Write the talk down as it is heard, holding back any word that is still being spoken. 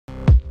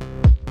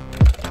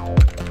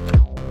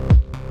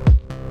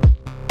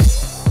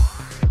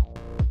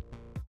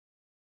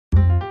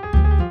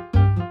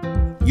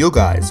Yo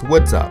guys,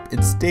 what's up?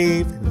 It's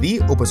Dave,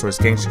 the open source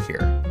gangster here,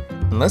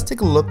 and let's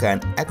take a look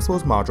at an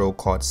Xposed module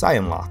called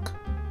CyanLock.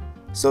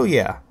 So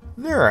yeah,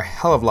 there are a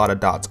hell of a lot of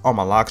dots on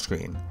my lock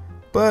screen,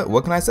 but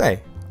what can I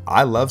say?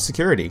 I love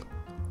security.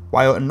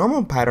 While a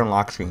normal pattern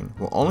lock screen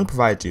will only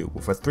provide you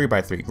with a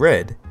 3x3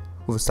 grid,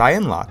 with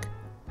CyanLock,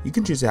 you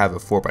can choose to have a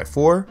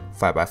 4x4,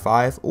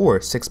 5x5, or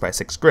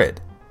 6x6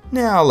 grid.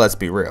 Now let's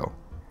be real,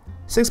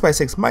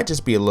 6x6 might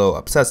just be a little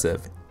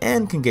obsessive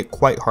and can get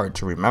quite hard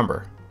to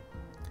remember.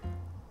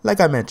 Like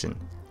I mentioned,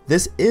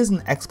 this is an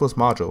Xposed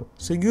module,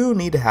 so you'll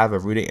need to have a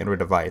rooted Android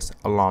device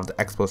along with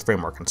the Xposed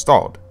framework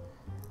installed.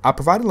 I'll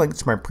provide a link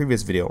to my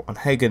previous video on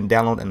how you can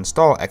download and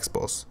install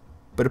Xposed,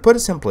 but to put it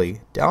simply,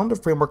 download the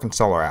framework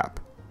installer app,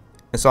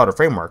 install the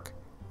framework,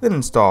 then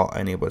install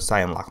and enable the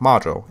CyanLock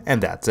module,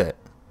 and that's it.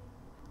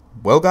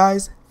 Well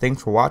guys,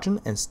 thanks for watching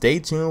and stay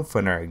tuned for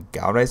another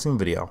galvanizing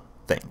video.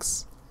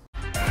 Thanks.